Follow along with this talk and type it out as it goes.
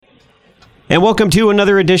And welcome to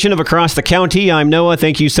another edition of Across the County. I'm Noah.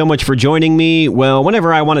 Thank you so much for joining me. Well,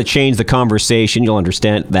 whenever I want to change the conversation, you'll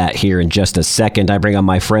understand that here in just a second. I bring on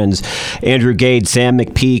my friends Andrew GADE, Sam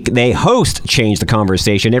MCPEAK. They host Change the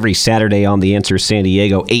Conversation every Saturday on The Answer San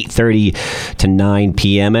Diego, 8:30 to 9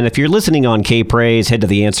 p.m. And if you're listening on K-Praise, head to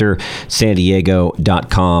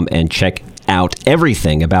theanswersandiego.com and check out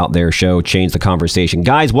everything about their show, Change the Conversation.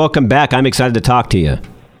 Guys, welcome back. I'm excited to talk to you.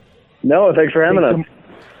 Noah, thanks for having us.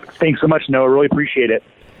 Thanks so much, Noah. Really appreciate it.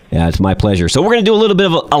 Yeah, it's my pleasure. So we're going to do a little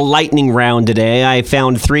bit of a lightning round today. I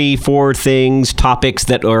found 3-4 things, topics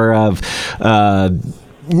that are of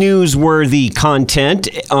newsworthy content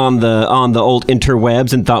on the old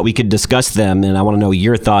interwebs, and thought we could discuss them. And I want to know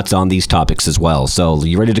your thoughts on these topics as well. So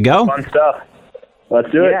you ready to go? Fun stuff.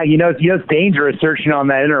 Let's do it. Yeah, it's dangerous searching on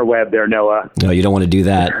that interweb there, Noah. No, you don't want to do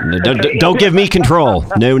that. Don't give me control.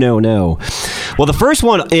 No. Well, the first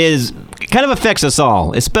one is kind of affects us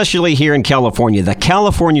all, especially here in California. The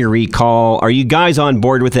California recall. Are you guys on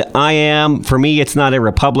board with it? I am. For me, it's not a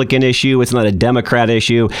Republican issue. It's not a Democrat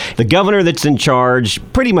issue. The governor that's in charge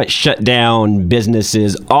pretty much shut down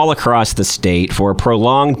businesses all across the state for a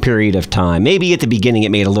prolonged period of time. Maybe at the beginning it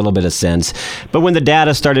made a little bit of sense, but when the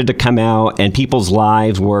data started to come out and people's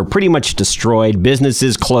lives were pretty much destroyed,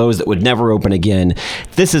 businesses closed that would never open again,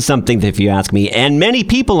 this is something that, if you ask me, and many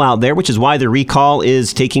people out there, which is why the recall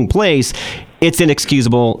is taking place, it's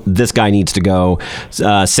inexcusable. This guy needs to go.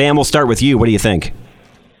 Sam, we'll start with you. What do you think?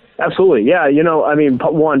 Absolutely. Yeah.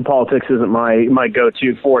 One, politics isn't my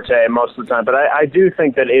go-to forte most of the time, but I do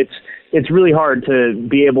think that it's really hard to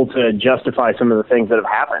be able to justify some of the things that have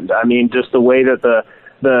happened. I mean, just the way that the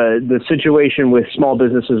situation with small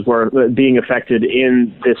businesses were being affected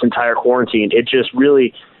in this entire quarantine, it just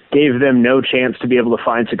really gave them no chance to be able to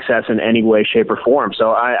find success in any way, shape, or form.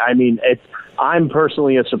 So, I'm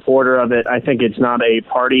personally a supporter of it. I think it's not a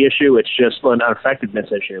party issue. It's just an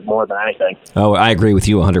effectiveness issue more than anything. Oh, I agree with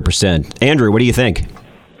you 100%. Andrew, what do you think?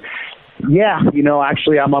 Yeah,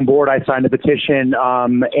 actually, I'm on board. I signed the petition,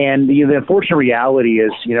 and the unfortunate reality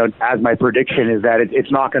is, as my prediction is that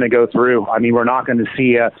it's not going to go through. I mean, we're not going to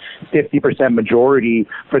see a 50% majority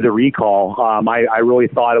for the recall. I really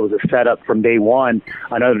thought it was a setup from day one,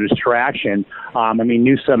 another distraction.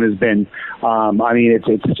 Newsom has been,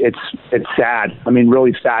 it's sad. I mean,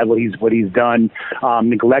 really sad what he's done,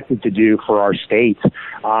 neglected to do for our state.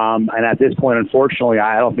 And at this point, unfortunately,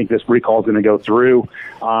 I don't think this recall is going to go through.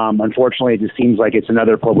 Unfortunately, it just seems like it's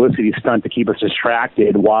another publicity stunt to keep us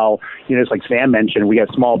distracted while, it's like Sam mentioned, we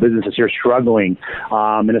got small businesses here struggling.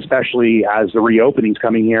 And especially as the reopening's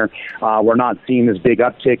coming here, we're not seeing this big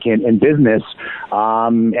uptick in business.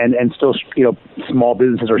 And still, small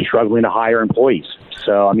businesses are struggling to hire employees.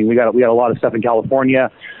 So, we got a lot of stuff in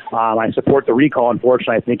California. I support the recall.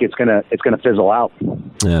 Unfortunately, I think it's gonna fizzle out.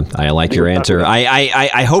 Yeah, I like your answer.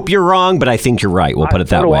 I hope you're wrong, but I think you're right. We'll put it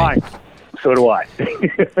that way. So do I.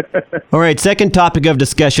 All right, second topic of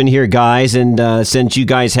discussion here, guys. And since you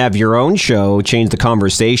guys have your own show, Change the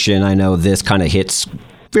Conversation, I know this kind of hits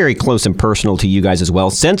very close and personal to you guys as well.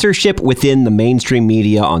 Censorship within the mainstream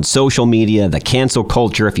media, on social media, the cancel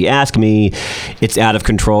culture. If you ask me, it's out of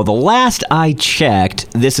control. The last I checked,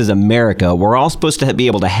 this is America. We're all supposed to be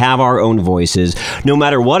able to have our own voices, no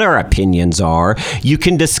matter what our opinions are. You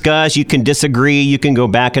can discuss, you can disagree, you can go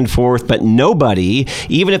back and forth, but nobody,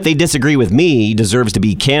 even if they disagree with me, deserves to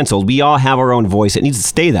be canceled. We all have our own voice. It needs to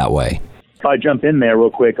stay that way. If I jump in there real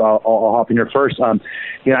quick, I'll hop in here first.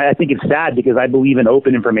 I think it's sad because I believe in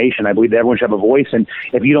open information. I believe that everyone should have a voice. And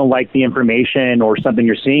if you don't like the information or something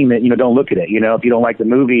you're seeing, that don't look at it. If you don't like the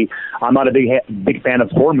movie, I'm not a big fan of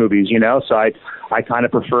horror movies. So I kind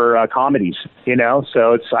of prefer comedies.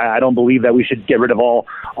 So I don't believe that we should get rid of all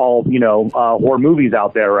horror movies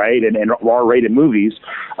out there, right? And R-rated movies.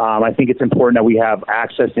 I think it's important that we have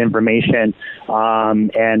access to information.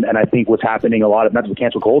 And I think what's happening a lot of, not just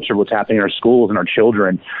cancel culture, what's happening in our schools and our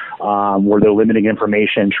children, where they're limiting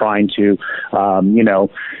information, trying to,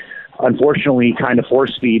 unfortunately kind of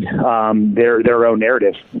force feed their own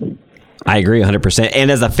narrative. I agree 100%.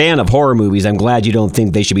 And as a fan of horror movies, I'm glad you don't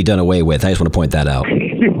think they should be done away with. I just want to point that out.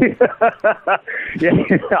 Yeah,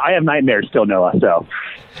 I have nightmares still, Noah. So,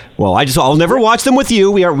 well, I'll never watch them with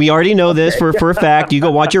you. We already know this for a fact. You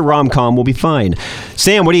go watch your rom-com, we'll be fine.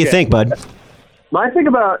 Sam, what do you think, bud? I think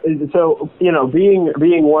about,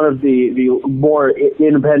 being one of the more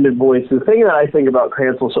independent voices, the thing that I think about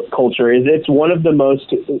cancel culture is it's one of the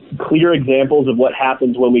most clear examples of what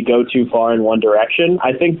happens when we go too far in one direction.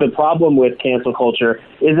 I think the problem with cancel culture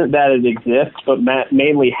isn't that it exists, but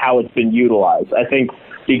mainly how it's been utilized. I think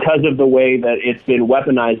because of the way that it's been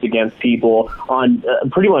weaponized against people on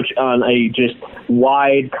pretty much on a just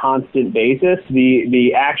wide, constant basis.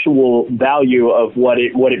 The actual value of what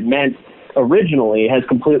it meant originally has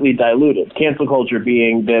completely diluted. Cancel culture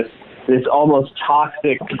being this almost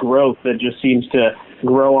toxic growth that just seems to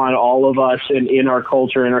grow on all of us and in our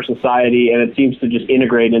culture, in our society, and it seems to just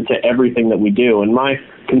integrate into everything that we do. And my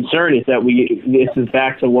concern is that this is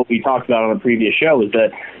back to what we talked about on a previous show, is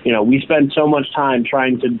that, we spend so much time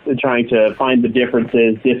trying to find the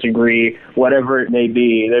differences, disagree, whatever it may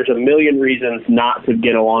be. There's a million reasons not to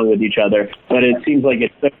get along with each other, but it seems like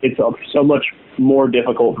it's so much more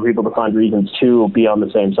difficult for people to find reasons to be on the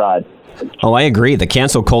same side. Oh, I agree. The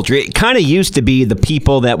cancel culture, it kind of used to be the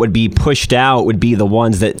people that would be pushed out would be the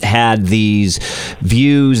ones that had these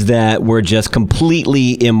views that were just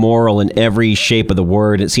completely immoral in every shape of the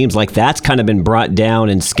word. It seems like that's kind of been brought down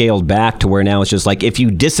and scaled back to where now it's just like, if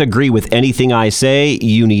you disagree with anything I say,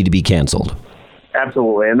 you need to be canceled.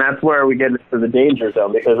 Absolutely. And that's where we get into the danger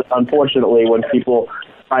zone, because unfortunately when people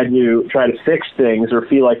try to fix things or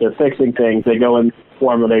feel like they're fixing things, they go in the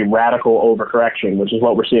form of a radical overcorrection, which is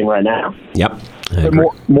what we're seeing right now. Yep. But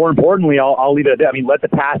more importantly, I'll leave it at that. I mean, let the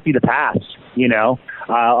past be the past.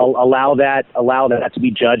 Allow that to be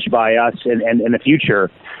judged by us in the future.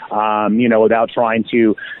 Without trying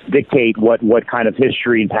to dictate what kind of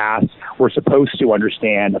history and past we're supposed to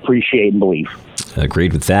understand, appreciate, and believe.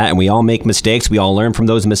 Agreed with that. And we all make mistakes. We all learn from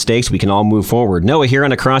those mistakes. We can all move forward. Noah here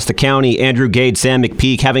on Across the County. Andrew, GADE, Sam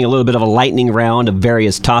McPeak having a little bit of a lightning round of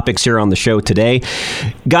various topics here on the show today.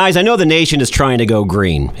 Guys, I know the nation is trying to go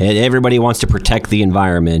green, and everybody wants to protect the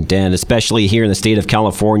environment. And especially here in the state of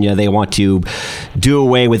California, they want to do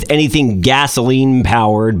away with anything gasoline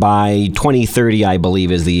powered by 2030, I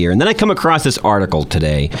believe, is the year. And then I come across this article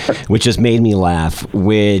today, which just made me laugh,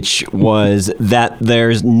 which was that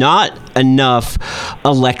there's not enough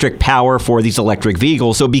electric power for these electric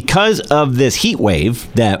vehicles. So because of this heat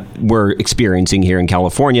wave that we're experiencing here in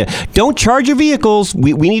California, don't charge your vehicles.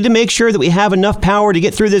 We need to make sure that we have enough power to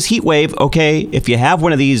get through this heat wave. Okay, if you have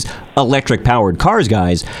one of these electric powered cars,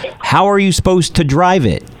 guys, how are you supposed to drive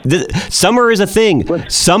it? Summer is a thing.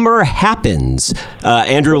 Summer happens.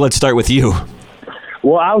 Andrew, let's start with you.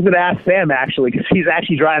 Well, I was going to ask Sam, actually, because he's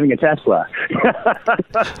actually driving a Tesla.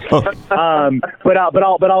 But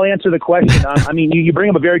I'll answer the question. You bring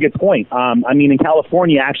up a very good point. In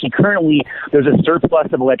California, actually, currently, there's a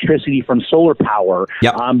surplus of electricity from solar power.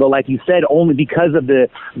 Yep. But like you said, only because of the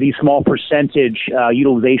small percentage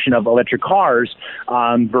utilization of electric cars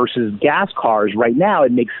versus gas cars right now,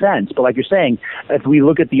 it makes sense. But like you're saying, if we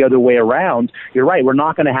look at the other way around, you're right, we're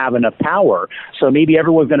not going to have enough power. So maybe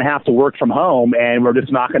everyone's going to have to work from home, and we're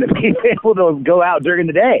just not going to be able to go out during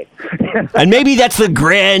the day. And maybe that's the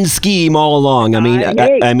grand scheme all along.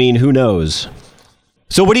 I mean, who knows?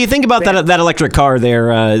 So what do you think about that electric car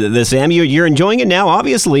there, Sam? You're enjoying it now,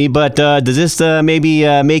 obviously, but does this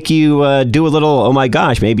maybe make you do a little, oh my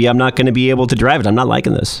gosh, maybe I'm not going to be able to drive it. I'm not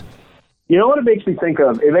liking this. You know what it makes me think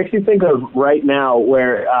of? It makes me think of right now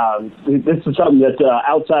where this is something that's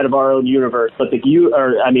outside of our own universe, but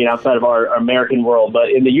outside of our American world. But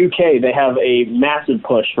in the UK, they have a massive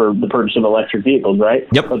push for the purchase of electric vehicles, right?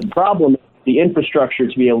 Yep. But the problem is the infrastructure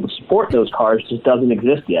to be able to support those cars just doesn't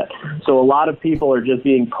exist yet. So a lot of people are just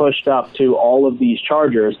being pushed up to all of these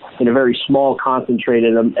chargers in a very small,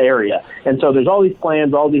 concentrated area. And so there's all these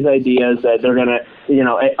plans, all these ideas that they're going to,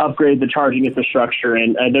 upgrade the charging infrastructure.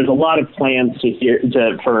 And there's a lot of plans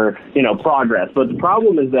for progress. But the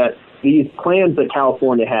problem is that these plans that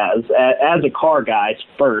California has, as a car guy,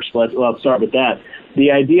 first, let's start with that. The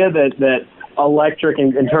idea that electric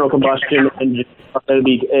and internal combustion engines are going to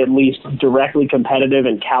be at least directly competitive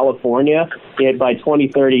in California by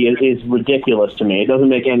 2030 is ridiculous to me. It doesn't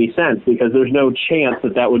make any sense because there's no chance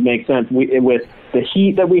that would make sense. With the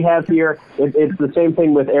heat that we have here, it's the same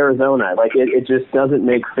thing with Arizona. Like it just doesn't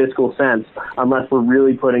make fiscal sense unless we're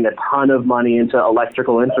really putting a ton of money into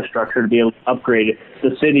electrical infrastructure to be able to upgrade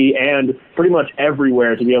the city and pretty much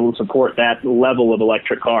everywhere to be able to support that level of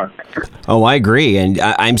electric car. Oh, I agree. And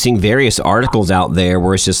I'm seeing various articles out there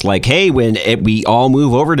where it's just like, hey, when we all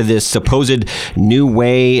move over to this supposed new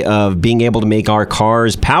way of being able to make our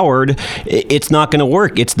cars powered, it's not going to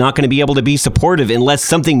work. It's not going to be able to be supportive unless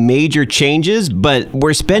something major changes. But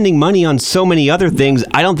we're spending money on so many other things.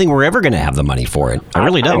 I don't think we're ever going to have the money for it. I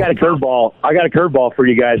really don't. I got a curveball for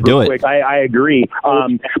you guys real quick. I agree.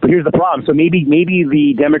 But here's the problem. So maybe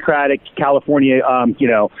the Democratic California,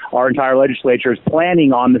 our entire legislature is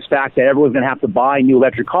planning on this fact that everyone's going to have to buy new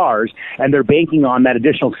electric cars, and and they're banking on that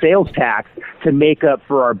additional sales tax to make up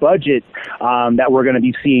for our budget that we're going to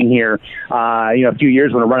be seeing here, a few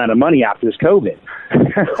years when we run out of money after this COVID.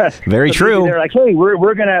 Very true. They're like, hey,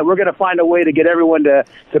 we're gonna find a way to get everyone to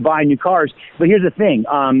buy new cars. But here's the thing,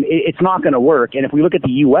 it's not going to work. And if we look at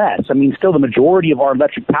the U.S., I mean, still the majority of our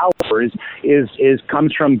electric power is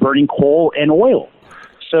comes from burning coal and oil.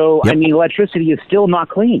 So Yep. I mean, electricity is still not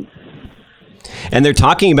clean. And they're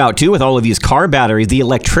talking about, too, with all of these car batteries, the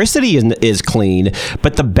electricity is clean,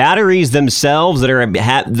 but the batteries themselves that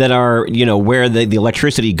are where the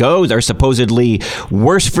electricity goes are supposedly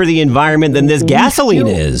worse for the environment than this gasoline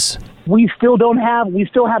is. We still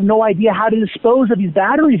have no idea how to dispose of these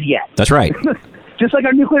batteries yet. That's right. Just like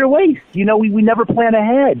our nuclear waste, we never plan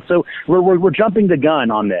ahead. So we're jumping the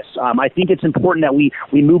gun on this. I think it's important that we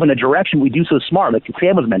move in a direction we do so smart, like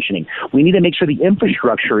Sam was mentioning. We need to make sure the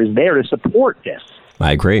infrastructure is there to support this.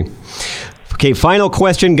 I agree. Okay, final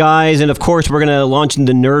question, guys. And of course, we're going to launch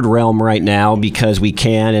into nerd realm right now because we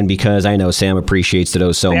can and because I know Sam appreciates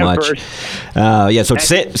those so Sam much.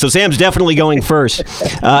 First. So Sam's definitely going first.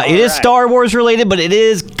 It is Star Wars related, but it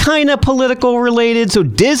is kind of political related. So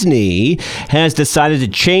Disney has decided to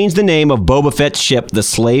change the name of Boba Fett's ship, the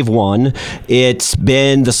Slave One. It's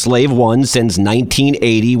been the Slave One since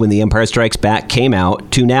 1980 when The Empire Strikes Back came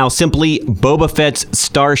out, to now simply Boba Fett's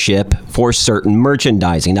Starship for certain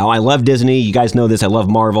merchandising. Now, I love Disney. You guys know this. I love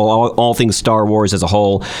Marvel, all things Star Wars as a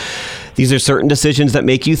whole. These are certain decisions that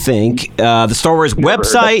make you think. The Star Wars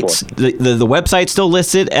website, the website still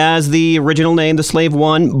lists it as the original name, the Slave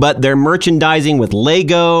One, but their merchandising with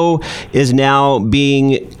Lego is now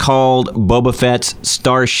being called Boba Fett's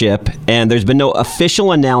Starship, and there's been no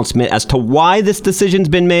official announcement as to why this decision's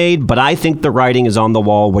been made, but I think the writing is on the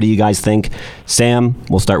wall. What do you guys think? Sam,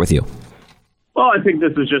 we'll start with you. Well, I think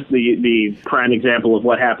this is just the prime example of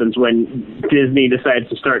what happens when Disney decides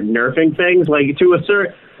to start nerfing things. Like to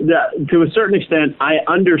a certain extent, I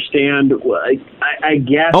understand. I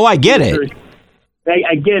guess. Oh, I get it.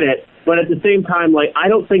 I get it, but at the same time, like I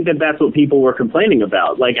don't think that that's what people were complaining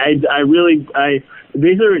about. Like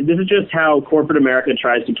this is just how corporate America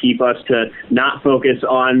tries to keep us to not focus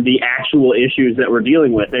on the actual issues that we're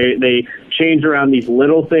dealing with. They change around these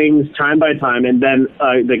little things time by time, and then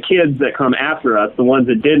the kids that come after us, the ones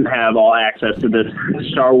that didn't have all access to this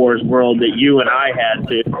Star Wars world that you and I had,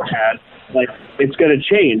 like it's going to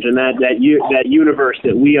change, and that universe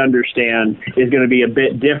that we understand is going to be a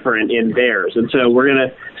bit different in theirs, and so we're going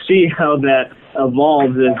to see how that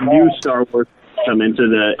evolves as new Star Wars come into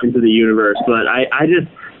the universe. But I just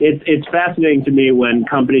it's fascinating to me when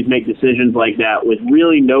companies make decisions like that with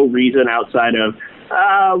really no reason outside of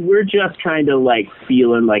we're just kind of like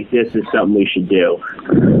feeling like this is something we should do.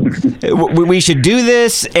 We should do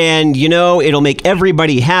this, and it'll make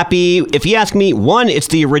everybody happy. If you ask me, one, it's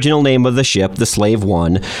the original name of the ship, the Slave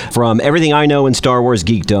One. From everything I know in Star Wars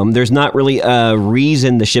geekdom, there's not really a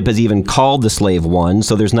reason the ship is even called the Slave One,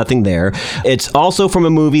 so there's nothing there. It's also from a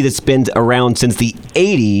movie that's been around since the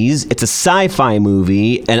 80s. It's a sci-fi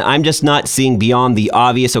movie, and I'm just not seeing beyond the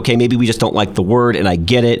obvious, okay, maybe we just don't like the word, and I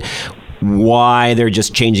get it, why they're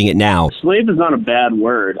just changing it now. Slave is not a bad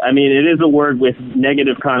word. I mean, it is a word with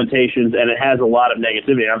negative connotations, and it has a lot of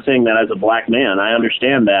negativity. I'm saying that as a black man. I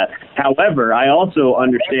understand that. However, I also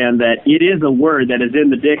understand that it is a word that is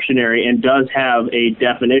in the dictionary and does have a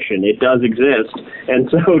definition. It does exist. And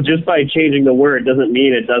so just by changing the word doesn't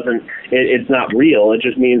mean it's not real. It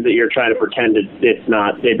just means that you're trying to pretend it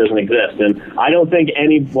doesn't exist. And I don't think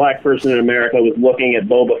any black person in America was looking at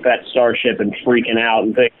Boba Fett's Starship and freaking out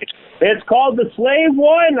and thinking, it's called the Slave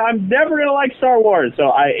One. I'm never going to like Star Wars.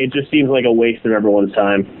 So it just seems like a waste of everyone's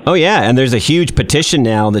time. Oh, yeah. And there's a huge petition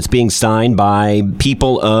now that's being signed by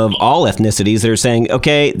people of all ethnicities that are saying,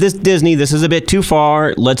 okay, this is a bit too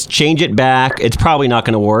far. Let's change it back. It's probably not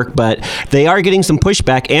going to work, but they are getting some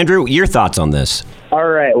pushback. Andrew, your thoughts on this? All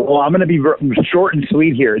right. Well, I'm going to be short and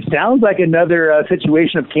sweet here. It sounds like another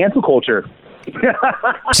situation of cancel culture.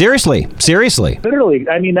 Seriously. Literally.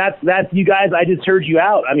 I mean, that's you guys. I just heard you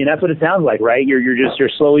out. I mean, that's what it sounds like, right? You're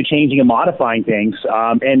slowly changing and modifying things,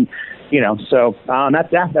 and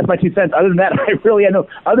that's my 2 cents. Other than that,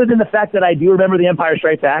 other than the fact that I do remember The Empire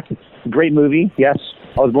Strikes Back, great movie. Yes,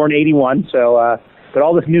 I was born in '81, so but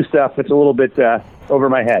all this new stuff, it's a little bit over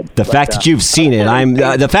my head. The fact that you've seen it,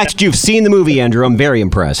 the fact that you've seen the movie, Andrew, I'm very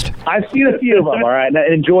impressed. I've seen a few of them, all right, and I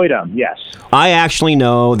enjoyed them, yes. I actually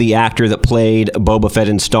know the actor that played Boba Fett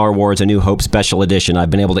in Star Wars A New Hope Special Edition. I've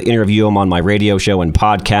been able to interview him on my radio show and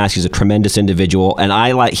podcast. He's a tremendous individual, and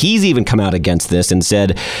he's even come out against this and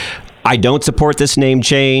said, I don't support this name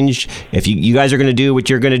change. If you guys are going to do what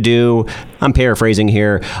you're going to do, I'm paraphrasing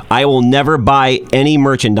here, I will never buy any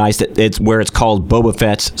merchandise where it's called Boba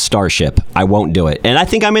Fett's Starship. I won't do it. And I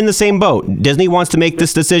think I'm in the same boat. Disney wants to make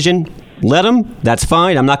this decision. Let them. That's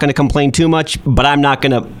fine. I'm not going to complain too much, but I'm not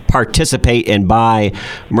going to participate and buy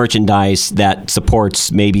merchandise that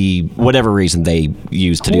supports maybe whatever reason they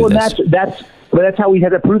use to do this. But that's how we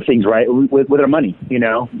have to prove things, right? With our money,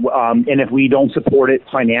 and if we don't support it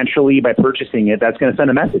financially by purchasing it, that's going to send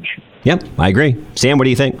a message. Yep, I agree. Sam, what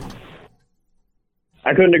do you think?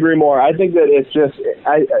 I couldn't agree more. I think that it's just,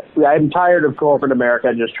 I'm tired of corporate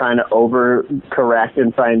America just trying to overcorrect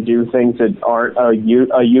and try and do things that aren't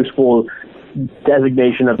a useful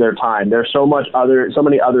designation of their time. There's so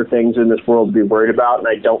many other things in this world to be worried about, and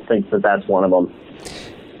I don't think that that's one of them.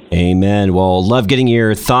 Amen. Well, love getting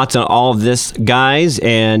your thoughts on all of this, guys.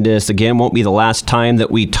 And this, again, won't be the last time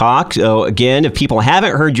that we talk. So, again, if people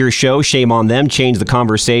haven't heard your show, shame on them. Change the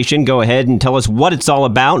conversation. Go ahead and tell us what it's all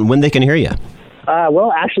about and when they can hear you.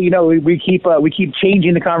 Well, actually, we keep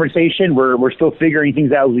changing the conversation. We're still figuring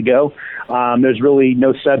things out as we go. There's really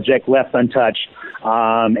no subject left untouched.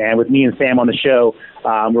 And with me and Sam on the show,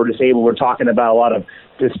 we're talking about a lot of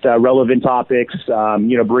just relevant topics,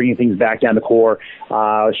 bringing things back down to core.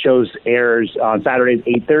 Shows airs on Saturdays,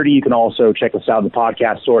 8:30. You can also check us out in the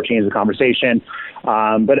podcast store, Change the Conversation.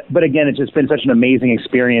 But again, it's just been such an amazing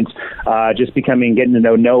experience, getting to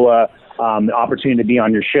know Noah, the opportunity to be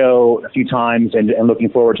on your show a few times and looking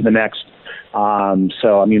forward to the next.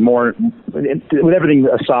 More with everything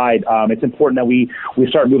aside, it's important that we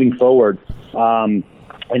start moving forward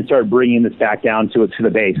and start bringing this back down to the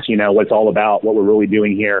base. What it's all about, what we're really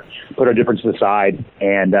doing here. Put our differences aside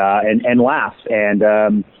and laugh and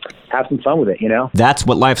have some fun with it. That's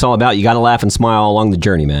what life's all about. You got to laugh and smile along the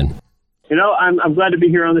journey, man. I'm glad to be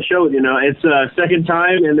here on the show with you. It's a second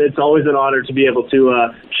time, and it's always an honor to be able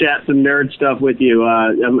to chat some nerd stuff with you.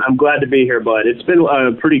 I'm glad to be here, bud. It's been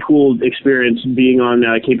a pretty cool experience being on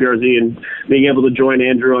KPRZ and being able to join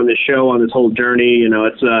Andrew on this show on this whole journey.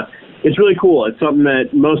 It's really cool. It's something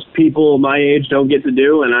that most people my age don't get to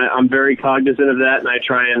do, and I'm very cognizant of that, and I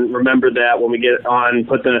try and remember that when we get on,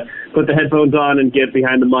 put the headphones on and get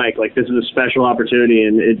behind the mic. Like, this is a special opportunity,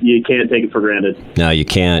 and you can't take it for granted. No, you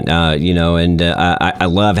can't. I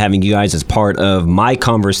love having you guys as part of my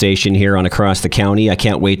conversation here on Across the County. I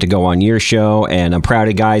can't wait to go on your show, and I'm proud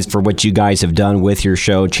of you guys for what you guys have done with your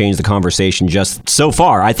show, Change the Conversation just so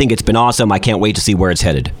far. I think it's been awesome. I can't wait to see where it's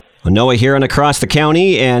headed. Noah here on Across the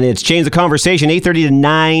County, and it's Change the Conversation, 8:30 to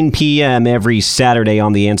 9 p.m. every Saturday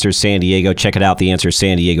on The Answer San Diego. Check it out,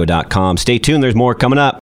 theanswersandiego.com. Stay tuned. There's more coming up.